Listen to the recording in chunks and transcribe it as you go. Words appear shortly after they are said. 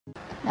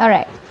All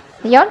right.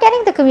 You're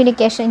getting the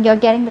communication. You're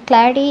getting the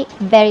clarity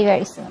very,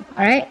 very soon.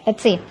 All right.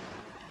 Let's see.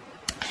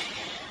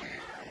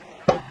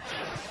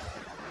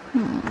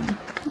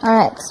 All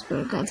right.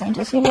 Spirit guides and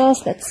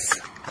receivers. Let's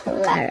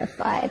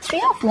clarify.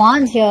 Three of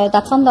Wands here.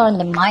 That's on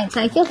the mind.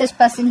 So I feel this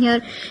person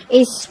here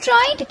is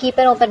trying to keep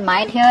an open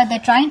mind here. They're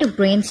trying to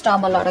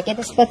brainstorm a lot. Okay,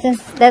 this person,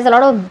 there's a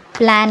lot of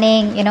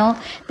planning, you know,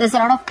 there's a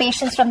lot of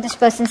patience from this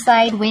person's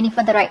side, waiting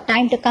for the right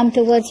time to come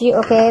towards you.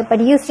 Okay, but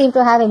you seem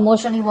to have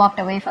emotionally walked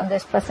away from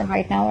this person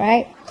right now,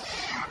 right?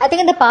 I think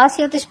in the past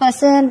here, this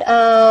person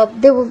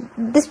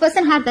this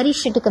person had very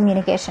shitty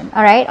communication.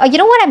 All right, or you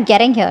know what I'm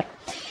getting here,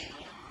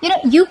 you know,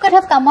 you could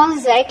have come on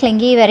as very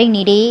clingy, very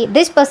needy.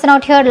 This person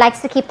out here likes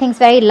to keep things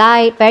very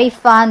light, very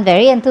fun,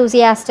 very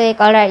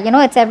enthusiastic. All right, you know,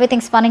 it's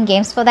everything's fun and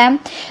games for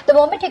them. The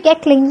moment you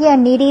get clingy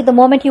and needy, the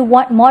moment you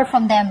want more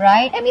from them,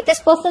 right? I mean,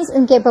 this person's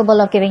incapable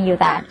of giving you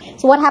that.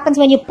 So what happens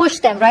when you push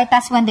them, right?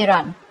 That's when they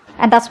run.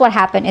 And that's what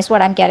happened, is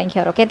what I'm getting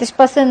here, okay? This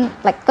person,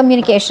 like,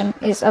 communication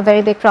is a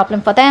very big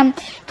problem for them.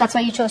 That's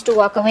why you chose to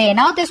walk away.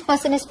 Now this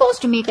person is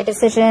supposed to make a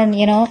decision,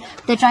 you know.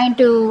 They're trying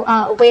to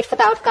wait for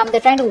the outcome.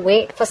 They're trying to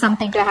wait for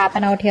something to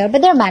happen out here.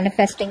 But they're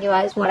manifesting you,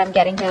 is what I'm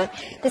getting here.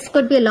 This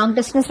could be a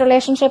long-distance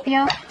relationship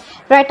here.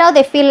 Right now,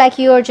 they feel like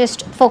you're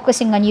just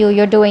focusing on you.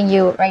 You're doing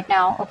you right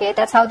now, okay?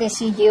 That's how they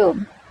see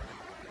you.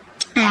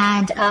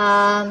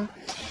 And,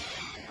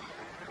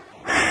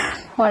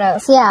 what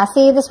else? Yeah,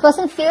 see, this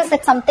person feels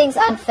that something's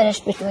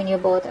unfinished between you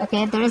both,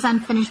 okay? There is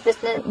unfinished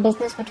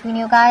business between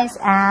you guys.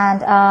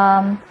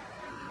 And,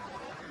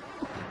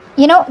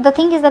 you know, the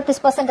thing is that this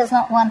person does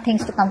not want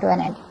things to come to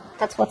an end.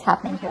 That's what's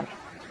happening here.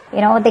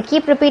 You know, they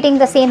keep repeating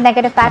the same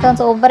negative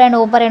patterns over and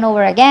over and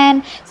over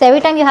again. So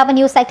every time you have a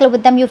new cycle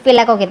with them, you feel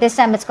like, okay, this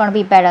time it's going to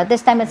be better.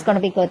 This time it's going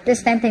to be good.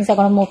 This time things are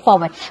going to move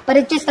forward. But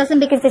it just doesn't,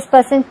 because this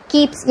person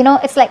keeps, you know,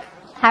 it's like,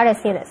 how do I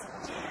say this?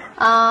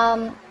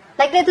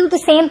 Like, they do the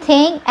same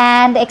thing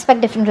and they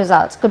expect different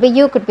results. Could be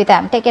you, could be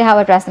them. Take it how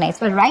it resonates.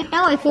 But right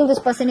now, I feel this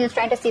person is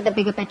trying to see the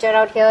bigger picture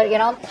out here, you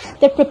know.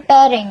 They're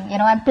preparing, you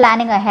know, and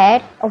planning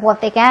ahead of what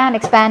they can,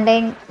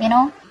 expanding, you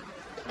know,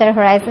 their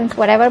horizons,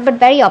 whatever, but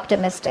very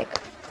optimistic,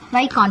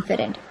 very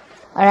confident.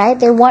 All right,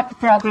 they want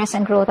progress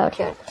and growth out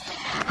here.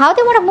 How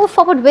they want to move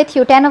forward with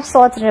you? 10 of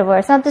Swords in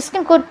reverse. Now, this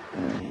can go,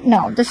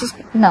 no,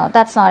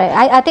 that's not it.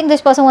 I think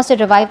this person wants to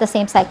revive the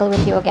same cycle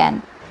with you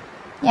again.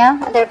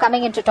 Yeah, they're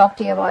coming in to talk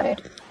to you about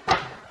it.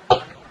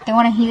 They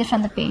want to heal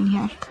from the pain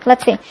here.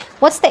 Let's see.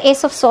 What's the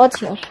Ace of Swords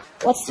here?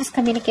 What's this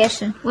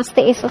communication? What's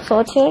the Ace of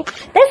Swords here?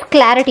 There's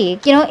clarity.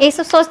 You know, Ace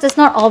of Swords does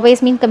not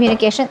always mean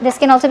communication. This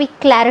can also be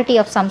clarity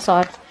of some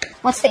sort.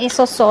 What's the Ace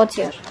of Swords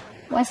here?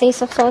 What's the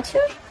Ace of Swords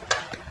here?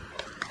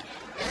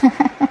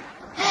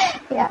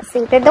 Yeah,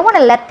 see, they don't want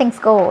to let things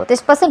go.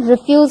 This person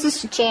refuses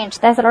to change.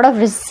 There's a lot of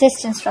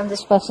resistance from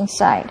this person's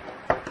side.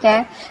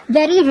 Okay,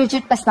 very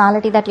rigid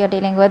personality that you're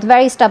dealing with,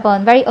 very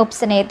stubborn, very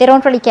obstinate. They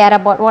don't really care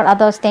about what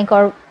others think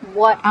or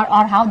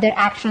how their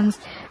actions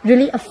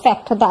really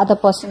affect the other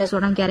person, is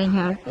what I'm getting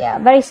here. Yeah,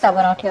 very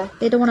stubborn out here.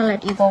 They don't want to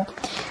let you go.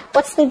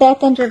 What's the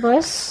Death in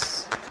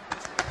reverse?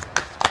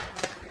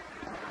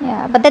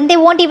 Yeah, but then they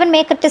won't even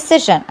make a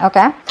decision.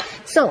 Okay,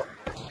 so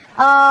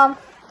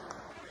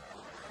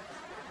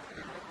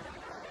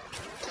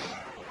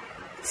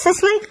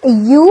it's like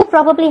you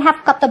probably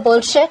have cut the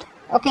bullshit.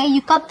 Okay,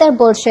 you cut their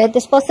bullshit.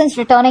 This person's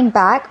returning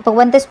back. But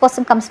when this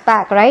person comes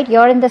back, right,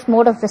 you're in this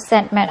mode of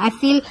resentment. I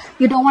feel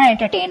you don't want to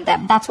entertain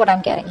them. That's what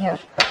I'm getting here.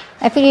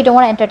 I feel you don't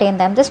want to entertain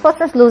them. This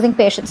person's losing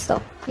patience though.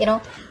 You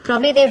know,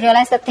 probably they've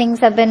realized that things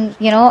have been,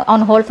 you know,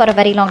 on hold for a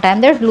very long time.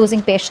 They're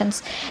losing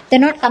patience. They're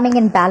not coming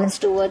in balance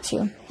towards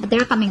you. But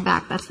they're coming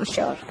back, that's for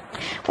sure.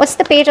 What's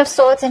the Page of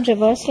Swords in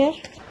reverse here?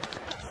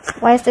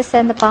 Why is this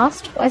in the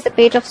past? Why is the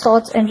Page of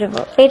Swords in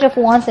reverse? Page of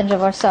Wands in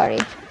reverse, sorry.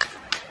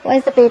 Why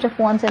is the Page of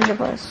Wands in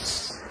reverse?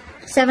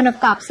 Seven of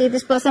Cups. See,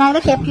 this person either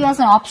kept you as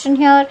an option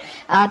here,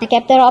 they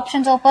kept their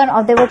options open,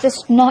 or they were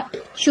just not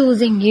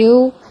choosing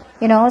you,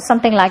 you know,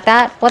 something like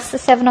that. What's the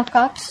Seven of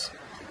Cups?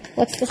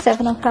 What's the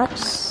Seven of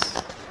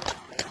Cups?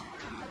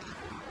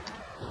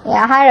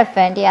 Yeah,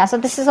 Hierophant. Yeah, so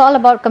this is all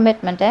about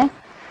commitment, eh?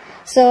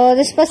 So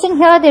this person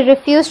here, they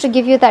refuse to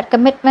give you that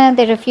commitment.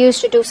 They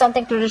refuse to do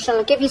something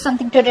traditional, give you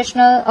something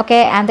traditional,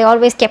 okay? And they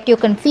always kept you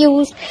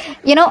confused,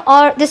 you know.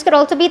 Or this could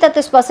also be that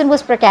this person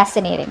was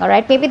procrastinating, all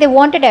right? Maybe they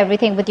wanted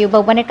everything with you,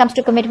 but when it comes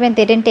to commitment,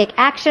 they didn't take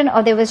action,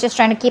 or they was just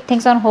trying to keep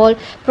things on hold,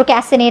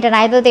 procrastinate, and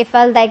either they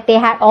felt like they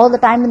had all the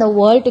time in the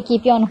world to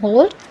keep you on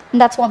hold, and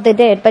that's what they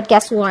did. But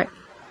guess what?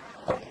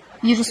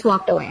 You just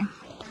walked away.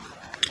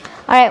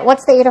 Alright,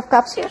 what's the Eight of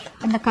Cups here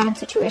in the current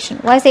situation?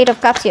 Why is the Eight of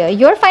Cups here?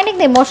 You're finding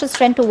the emotional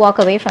strength to walk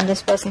away from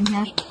this person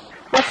here.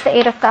 What's the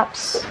Eight of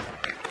Cups?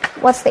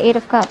 What's the Eight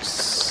of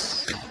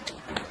Cups?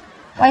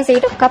 Why is the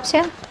Eight of Cups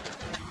here?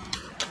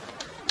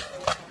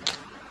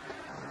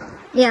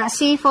 Yeah,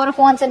 see, Four of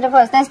Wands in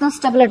reverse. There's no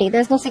stability.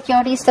 There's no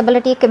security,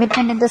 stability,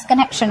 commitment in this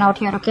connection out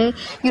here, okay?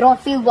 You don't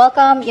feel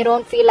welcome. You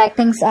don't feel like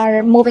things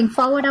are moving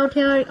forward out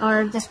here,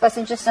 or this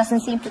person just doesn't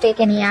seem to take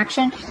any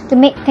action to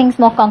make things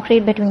more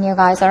concrete between you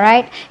guys,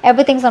 alright?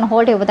 Everything's on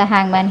hold here with the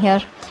Hangman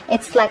here.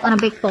 It's like on a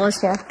big pause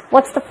here.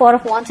 What's the Four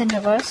of Wands in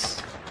reverse?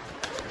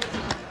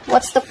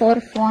 What's the Four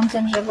of Wands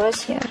in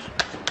reverse here?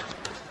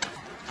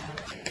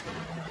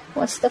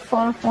 What's the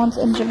Four of Wands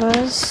in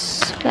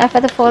reverse?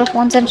 Clarify the Four of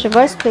Wands in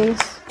reverse, please.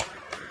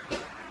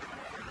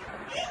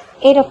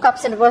 Eight of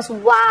Cups in reverse.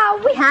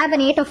 Wow, we have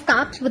an Eight of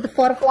Cups with the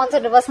Four of Wands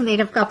in reverse and the Eight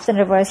of Cups in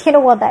reverse. You know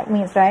what that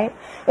means, right?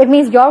 It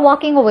means you're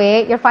walking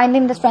away, you're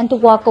finding the strength to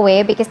walk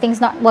away because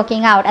things not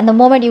working out. And the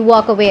moment you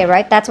walk away,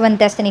 right, that's when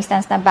destiny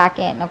sends them back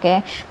in,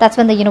 okay? That's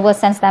when the universe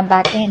sends them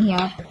back in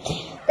here.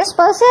 This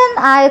person,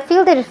 I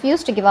feel they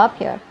refuse to give up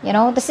here. You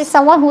know, this is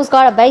someone who's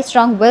got a very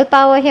strong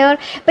willpower here.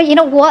 But you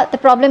know what? The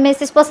problem is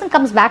this person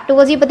comes back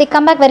towards you, but they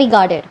come back very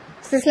guarded.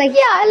 So it's like,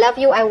 yeah, I love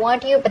you, I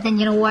want you, but then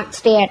you know what?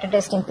 Stay at a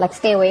distance, like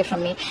stay away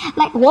from me.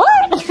 Like,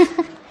 what?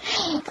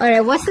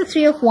 Alright, what's the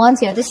Three of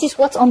Wands here? This is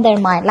what's on their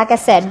mind. Like I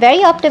said,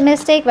 very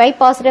optimistic, very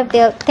positive.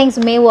 Things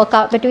may work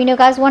out between you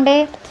guys one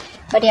day.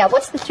 But yeah,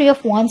 what's the Three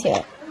of Wands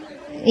here?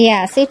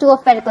 Yeah, say Two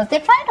of Pentacles. They're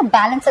trying to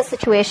balance a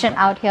situation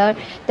out here.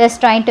 They're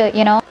trying to,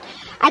 you know,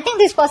 I think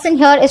this person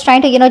here is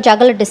trying to, you know,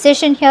 juggle a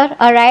decision here,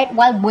 alright?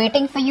 While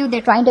waiting for you,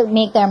 they're trying to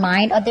make their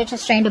mind, or they're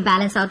just trying to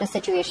balance out the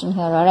situation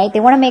here, alright?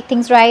 They want to make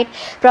things right.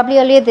 Probably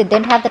earlier they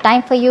didn't have the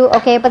time for you,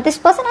 okay? But this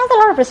person has a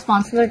lot of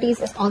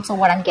responsibilities is also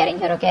what I'm getting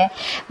here, okay?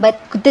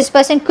 But this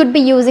person could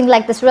be using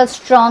like this real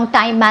strong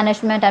time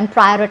management and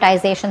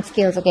prioritization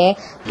skills, okay?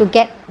 To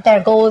get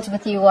their goals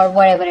with you or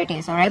whatever it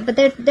is, alright? But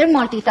they're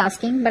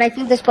multitasking, but I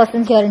feel this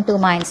person's here in two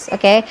minds,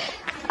 okay?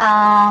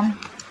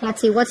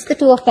 Let's see, what's the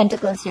Two of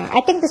Pentacles here? I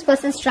think this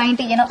person's trying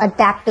to, you know,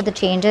 adapt to the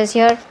changes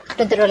here,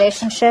 to the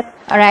relationship,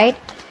 alright?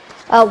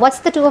 What's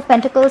the Two of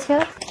Pentacles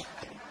here?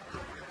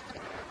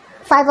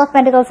 Five of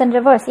Pentacles in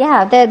reverse.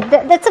 Yeah,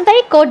 that's a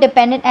very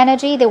codependent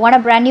energy. They want a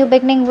brand new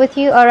beginning with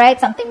you, alright?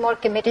 Something more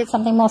committed,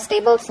 something more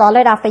stable,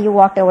 solid after you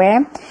walked away.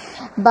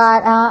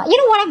 But, you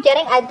know what I'm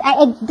getting?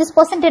 This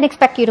person didn't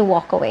expect you to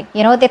walk away.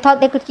 You know, they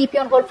thought they could keep you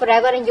on hold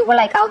forever and you were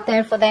like out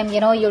there for them.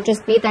 You know, you'll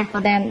just be there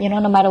for them, you know,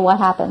 no matter what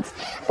happens.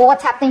 But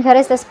what's happening here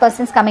is this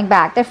person's coming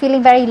back. They're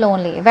feeling very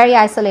lonely, very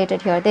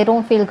isolated here. They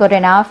don't feel good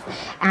enough.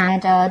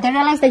 And they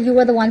realize that you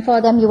were the one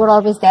for them. You were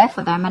always there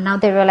for them. And now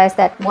they realize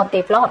that what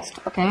they've lost,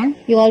 okay?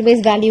 You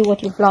always value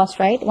what you've lost,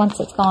 right? Once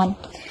it's gone.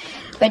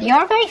 But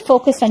you're very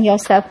focused on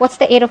yourself. What's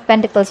the Eight of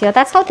Pentacles here?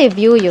 That's how they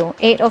view you.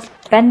 Eight of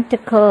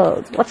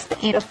Pentacles. What's the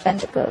Eight of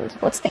Pentacles?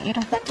 What's the Eight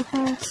of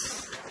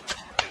Pentacles?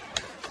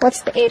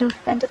 What's the Eight of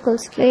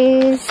Pentacles,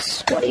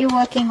 please? What are you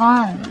working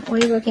on?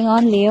 What are you working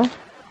on, Leo?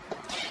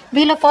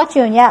 Wheel of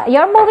Fortune. Yeah,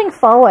 you're moving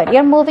forward.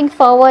 You're moving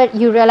forward.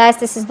 You realize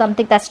this is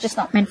something that's just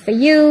not meant for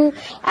you.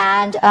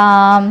 And,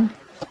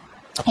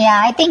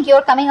 yeah, I think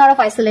you're coming out of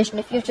isolation.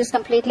 If you've just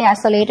completely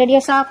isolated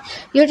yourself,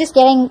 you're just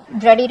getting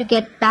ready to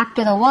get back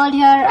to the world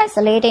here,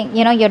 isolating,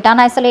 you know, you're done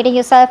isolating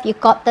yourself. You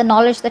got the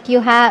knowledge that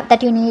you have,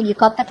 that you need. You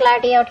got the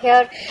clarity out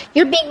here.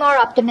 You're being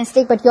more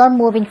optimistic, but you're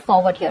moving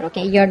forward here,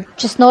 okay? You're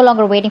just no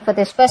longer waiting for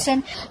this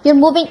person. You're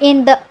moving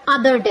in the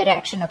other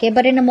direction, okay?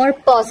 But in a more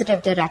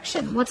positive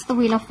direction. What's the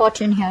Wheel of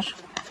Fortune here?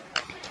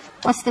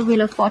 What's the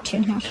Wheel of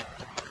Fortune here?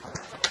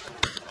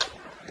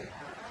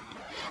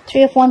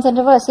 Three of Wands in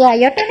reverse. Yeah,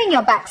 you're turning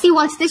your back. See,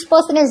 once this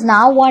person is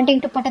now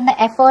wanting to put in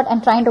the effort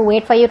and trying to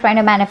wait for you, trying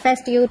to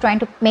manifest you, trying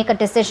to make a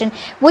decision,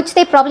 which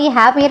they probably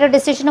have made a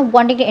decision of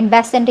wanting to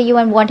invest into you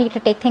and wanting to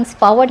take things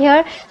forward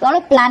here. A lot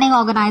of planning,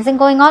 organizing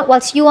going on.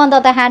 Whilst you, on the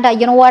other hand, are,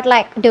 you know what,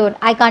 like, dude,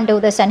 I can't do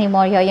this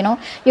anymore here, you know.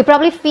 You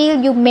probably feel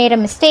you made a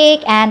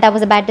mistake and that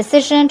was a bad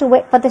decision to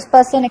wait for this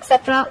person,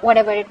 etc.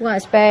 Whatever it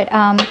was. But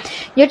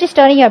you're just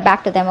turning your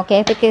back to them,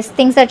 okay? Because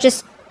things are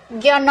just,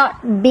 you're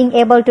not being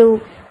able to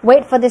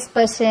wait for this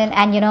person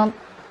and, you know,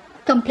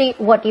 complete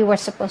what you were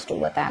supposed to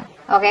with them,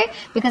 okay?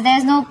 Because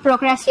there's no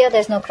progress here,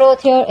 there's no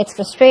growth here, it's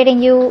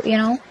frustrating you, you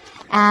know,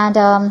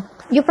 and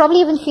you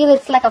probably even feel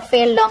it's like a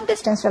failed long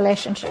distance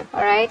relationship,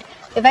 all right?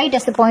 You're very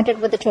disappointed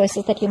with the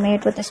choices that you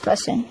made with this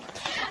person.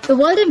 The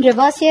World in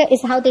reverse here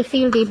is how they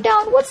feel deep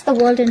down. What's the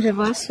World in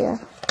reverse here?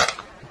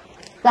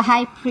 The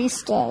High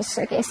Priestess.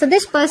 Okay, so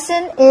this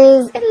person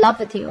is in love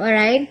with you, all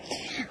right?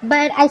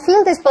 But I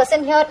feel this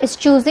person here is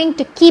choosing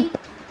to keep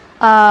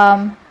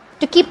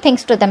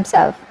things to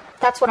themselves.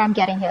 That's what I'm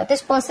getting here.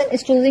 This person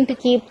is choosing to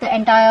keep the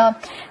entire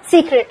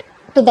secret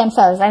to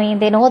themselves. I mean,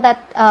 they know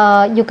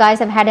that you guys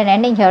have had an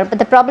ending here, but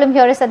the problem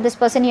here is that this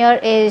person here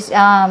is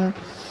staying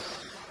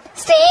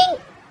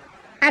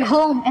at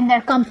home in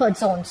their comfort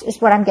zones is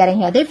what I'm getting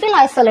here. They feel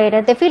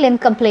isolated, they feel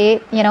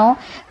incomplete, you know,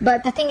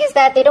 but the thing is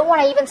that they don't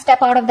want to even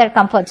step out of their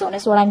comfort zone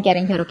is what I'm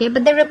getting here, okay?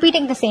 But they're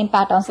repeating the same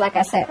patterns, like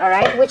I said, all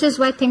right? Which is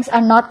why things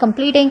are not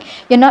completing.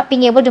 You're not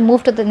being able to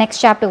move to the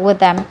next chapter with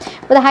them.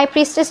 With the High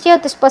Priestess here,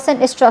 this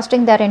person is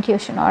trusting their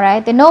intuition, all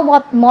right? They know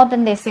what more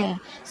than they say.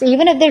 So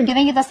even if they're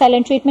giving you the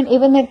silent treatment,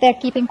 even if they're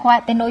keeping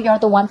quiet, they know you're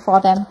the one for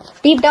them.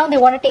 Deep down, they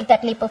want to take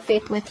that leap of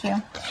faith with you.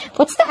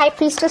 What's the High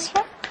Priestess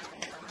here?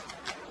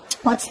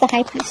 What's the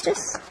High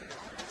Priestess?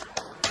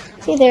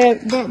 See, they're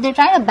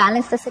trying to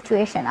balance the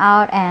situation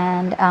out,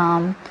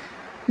 and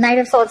Knight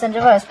of Swords in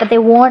reverse, but they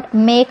won't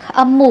make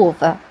a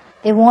move.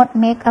 They won't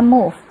make a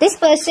move. This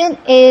person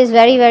is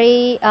very,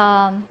 very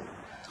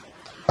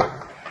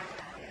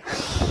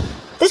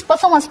this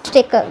person wants to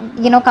take a,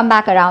 you know, come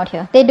back around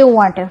here. They do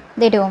want to.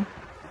 They do.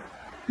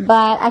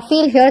 But I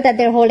feel here that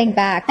they're holding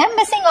back. They're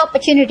missing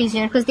opportunities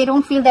here because they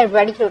don't feel they're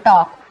ready to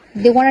talk.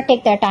 They want to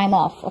take their time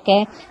off,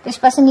 okay? This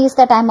person needs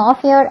their time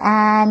off here,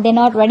 and they're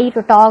not ready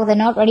to talk. They're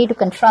not ready to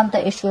confront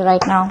the issue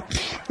right now,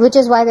 which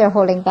is why they're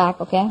holding back,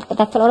 okay? But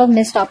that's a lot of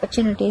missed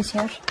opportunities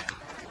here.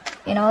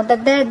 You know,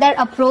 that their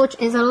approach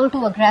is a little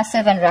too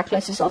aggressive and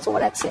reckless is also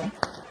what I'd say.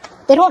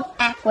 They don't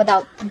act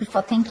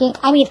before thinking.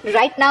 I mean,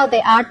 right now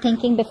they are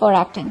thinking before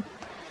acting.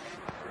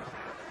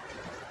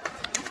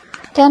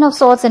 Ten of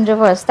Swords in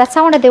reverse. That's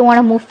how they want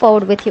to move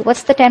forward with you.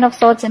 What's the Ten of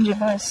Swords in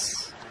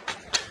reverse?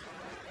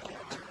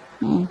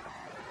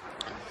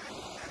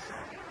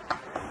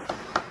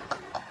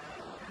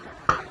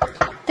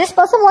 This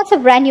person wants a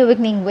brand new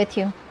beginning with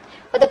you.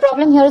 But the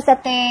problem here is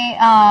that they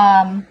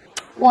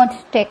won't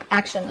take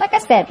action. Like I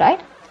said,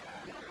 right?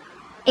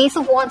 Ace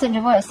of Wands in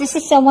reverse. This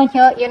is someone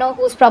here, you know,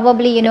 who's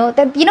probably, you know,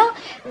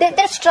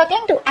 they're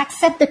struggling to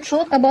accept the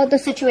truth about the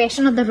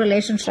situation of the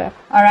relationship.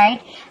 All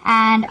right.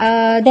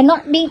 And they're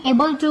not being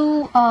able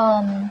to,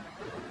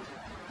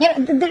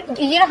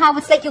 you know how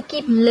it's like you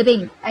keep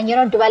living and, you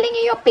know, dwelling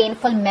in your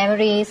painful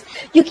memories.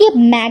 You keep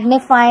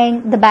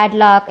magnifying the bad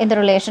luck in the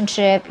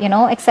relationship, you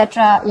know,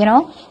 etc., you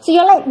know. So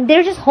you're like,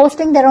 they're just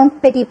hosting their own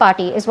pity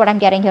party is what I'm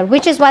getting here,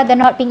 which is why they're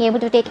not being able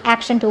to take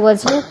action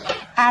towards you.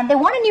 And they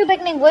want a new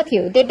beginning with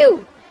you. They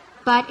do.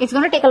 But it's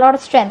going to take a lot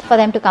of strength for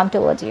them to come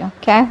towards you,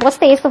 okay? What's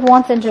the Ace of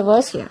Wands in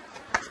reverse here?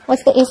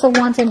 What's the Ace of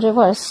Wands in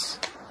reverse?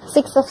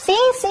 Six of, see,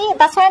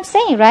 that's what I'm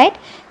saying, right?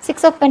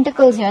 Six of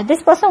Pentacles here.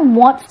 This person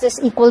wants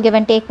this equal give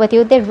and take with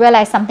you. They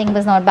realize something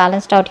was not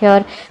balanced out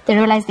here. They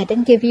realize they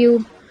didn't give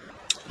you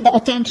the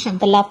attention,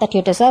 the love that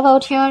you deserve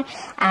out here.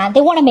 And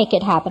they want to make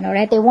it happen, all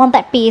right? They want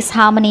that peace,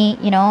 harmony,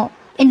 you know,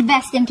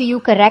 invest into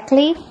you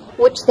correctly,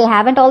 which they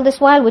haven't all this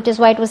while, which is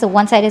why it was a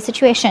one-sided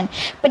situation.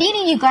 But, you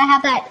know, you gotta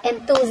have that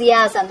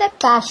enthusiasm, that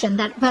passion,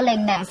 that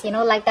willingness, you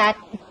know, like that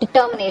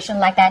determination,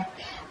 like that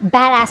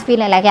badass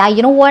feeling, like, yeah,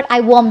 you know what,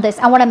 I want this,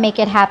 I want to make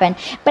it happen.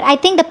 But I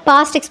think the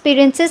past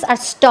experiences are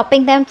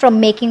stopping them from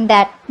making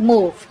that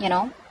move, you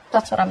know.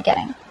 That's what I'm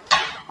getting.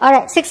 All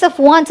right, Six of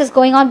Wands is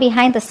going on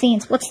behind the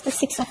scenes. What's the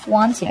Six of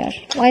Wands here?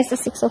 Why is the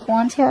Six of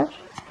Wands here?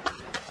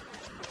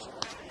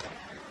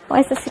 Why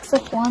is the Six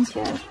of Wands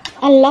here?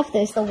 I love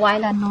this, the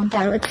Wild Unknown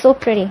Tarot. It's so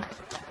pretty.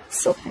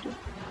 So pretty.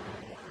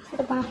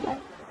 The backlight.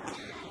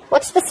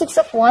 What's the Six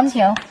of Wands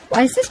here?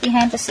 Why is this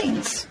behind the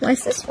scenes? Why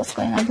is this? What's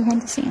going on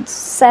behind the scenes?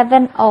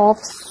 Seven of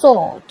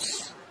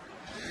Swords.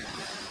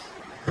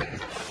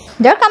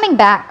 They're coming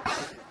back.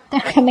 They're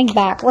coming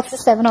back. What's the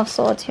Seven of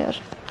Swords here?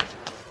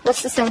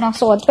 What's the Seven of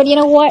Swords? But you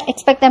know what?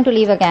 Expect them to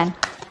leave again.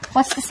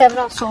 What's the Seven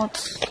of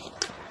Swords?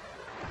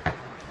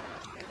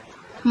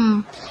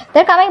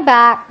 They're coming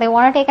back. They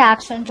want to take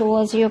action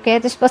towards you, okay?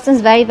 This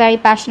person's very, very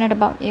passionate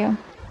about you.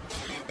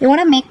 They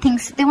want to make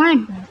things, they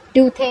want to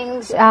do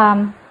things,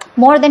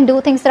 more than do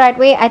things the right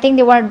way. I think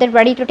they're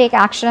ready to take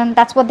action.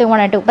 That's what they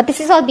want to do. But this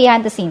is all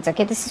behind the scenes,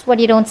 okay? This is what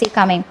you don't see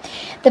coming.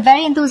 They're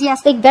very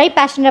enthusiastic, very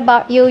passionate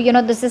about you. You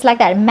know, this is like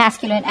that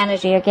masculine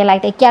energy, okay?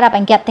 Like they get up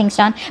and get things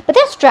done. But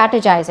they're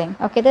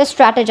strategizing, okay? They're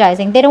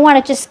strategizing. They don't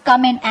want to just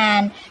come in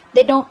and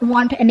they don't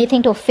want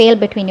anything to fail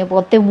between you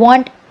both. They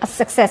want a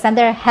success and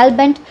they're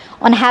hell-bent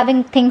on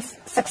having things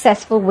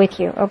successful with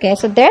you, okay?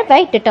 So they're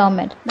very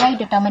determined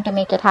to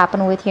make it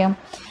happen with you.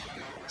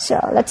 So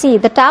let's see.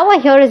 The Tower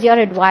here is your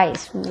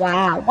advice.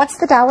 Wow. What's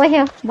the Tower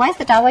here? Why is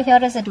the Tower here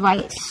as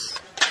advice?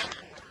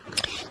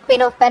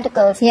 Queen of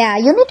Pentacles. Yeah,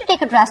 you need to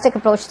take a drastic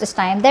approach this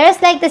time. There's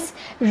like this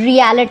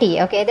reality,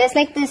 okay? There's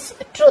like this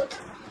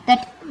truth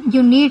that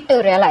you need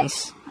to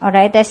realize. All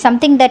right, there's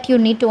something that you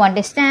need to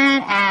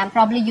understand, and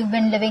probably you've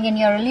been living in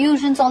your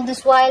illusions all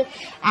this while,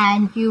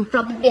 and you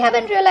probably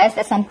haven't realized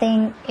that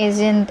something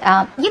isn't,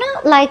 you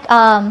know, like,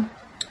 how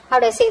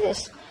do I say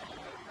this?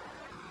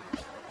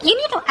 You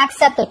need to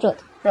accept the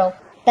truth, bro,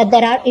 that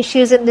there are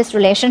issues in this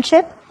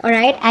relationship, all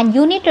right, and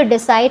you need to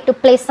decide to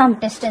place some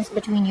distance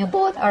between you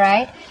both, all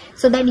right,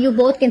 so that you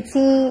both can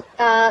see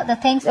the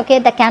things, okay,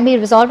 that can be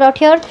resolved out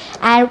here.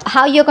 And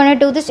how you're going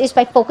to do this is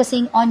by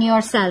focusing on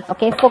yourself,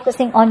 okay,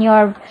 focusing on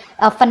your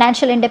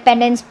financial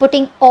independence,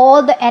 putting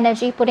all the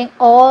energy, putting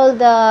all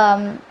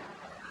the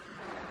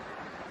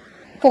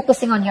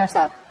focusing on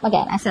yourself.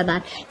 Again, I said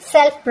that.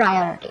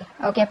 Self-priority.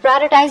 Okay,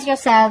 prioritize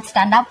yourself,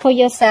 stand up for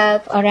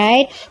yourself,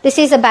 alright? This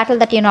is a battle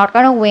that you're not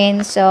going to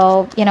win,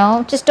 so, you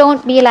know, just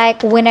don't be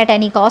like win at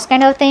any cost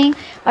kind of thing,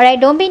 alright?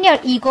 Don't be in your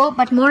ego,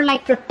 but more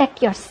like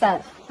protect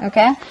yourself,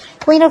 okay?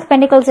 Queen of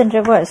Pentacles in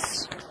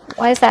reverse.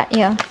 Why is that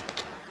here?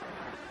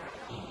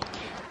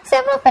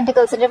 Seven of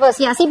Pentacles in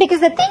reverse. Yeah, see, because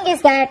the thing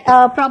is that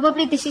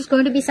probably this is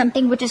going to be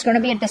something which is going to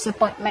be a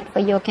disappointment for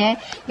you, okay?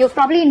 You've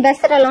probably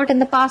invested a lot in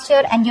the past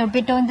year and you've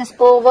been doing this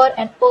over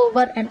and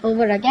over and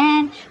over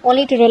again,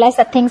 only to realize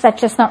that things are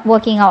just not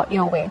working out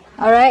your way,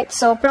 alright?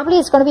 So probably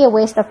it's going to be a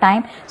waste of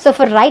time. So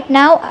for right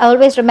now,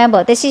 always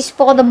remember, this is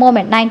for the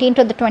moment, 19th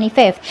to the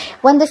 25th.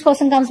 When this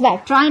person comes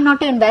back, try not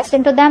to invest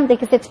into them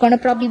because it's going to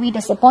probably be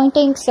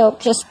disappointing. So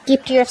just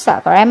keep to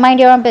yourself, alright? Mind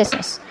your own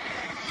business.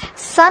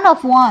 Son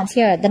of Wands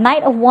here. The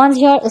Knight of Wands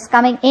here is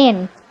coming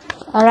in,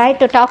 alright,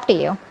 to talk to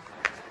you.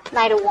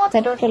 Knight of Wands,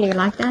 I don't really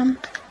like them.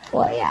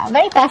 Well, yeah,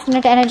 very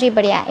passionate energy,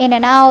 but yeah, in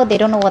and out. They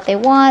don't know what they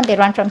want. They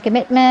run from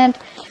commitment.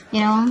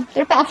 You know,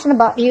 they're passionate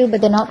about you,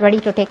 but they're not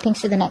ready to take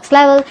things to the next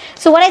level.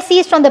 So what I see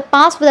is from the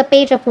past with the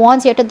Page of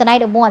Wands here to the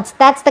Knight of Wands.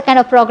 That's the kind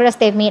of progress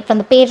they've made. From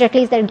the page, at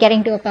least they're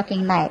getting to a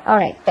fucking Knight.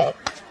 Alright, good.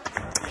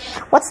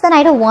 What's the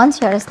Knight of Wands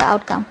here is the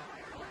outcome?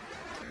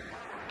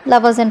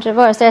 Lovers in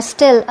reverse. There's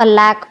still a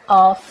lack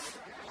of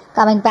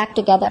coming back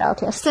together out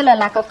here. Still a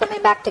lack of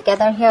coming back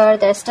together here.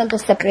 There's still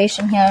this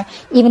separation here,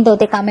 even though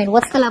they come in.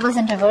 What's the Lovers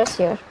in reverse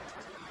here?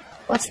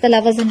 What's the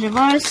Lovers in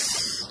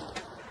reverse?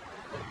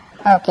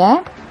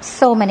 Okay.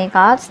 So many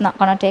cards. Not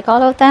gonna take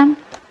all of them.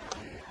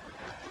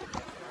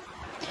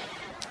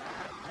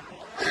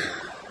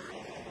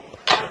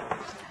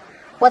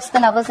 What's the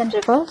Lovers in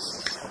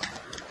reverse?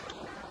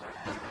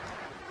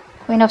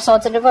 Queen of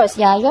Swords in reverse.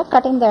 Yeah, you're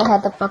cutting their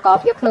head the fuck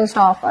off. You're closed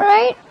off,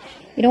 alright?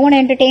 You don't want to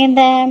entertain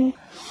them.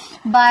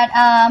 But,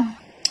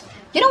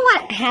 you know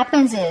what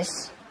happens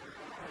is,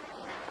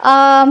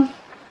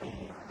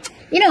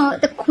 you know,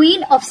 the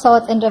Queen of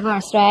Swords in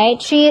reverse,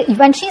 right?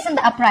 When she's in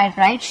the upright,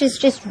 right? She's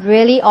just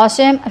really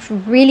awesome,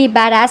 really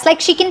badass. Like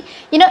she can,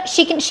 you know,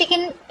 she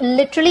can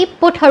literally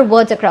put her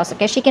words across,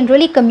 okay? She can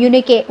really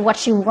communicate what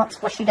she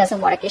wants, what she doesn't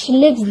want, okay? She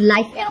lives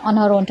life on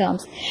her own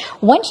terms.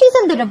 When she's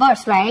in the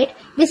reverse, right?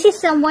 This is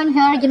someone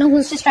here, you know,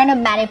 who's just trying to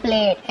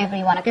manipulate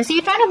everyone, okay? So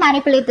you're trying to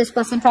manipulate this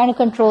person, trying to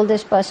control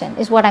this person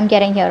is what I'm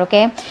getting here,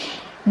 okay?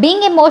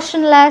 Being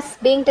emotionless,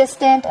 being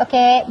distant,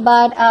 okay?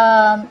 But,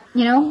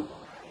 you know,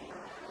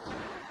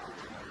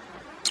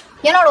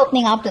 you're not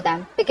opening up to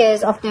them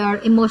because of their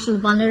emotional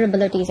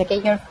vulnerabilities,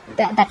 okay?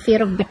 That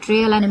fear of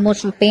betrayal and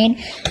emotional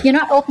pain. You're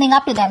not opening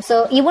up to them.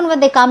 So even when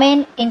they come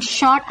in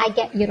short, I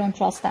get you don't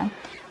trust them.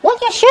 Well,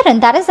 you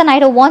shouldn't. That is the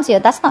Knight of Wands here.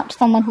 That's not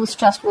someone who's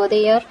trustworthy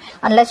here,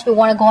 unless you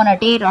want to go on a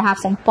date or have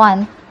some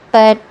fun.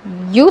 But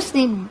you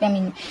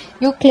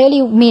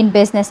clearly mean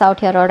business out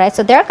here, alright?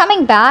 So they're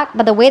coming back,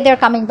 but the way they're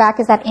coming back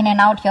is that in and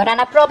out here.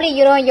 And I probably,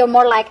 you know, you're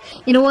more like,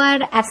 you know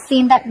what, I've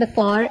seen that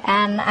before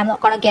and I'm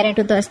not going to get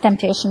into this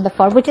temptation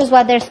before, which is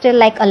why there's still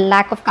like a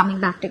lack of coming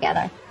back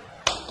together.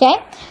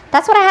 Okay?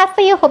 That's what I have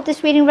for you. Hope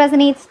this reading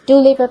resonates. Do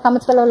leave your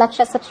comments below, like,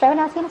 share, subscribe, and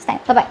I'll see you next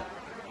time. Bye-bye.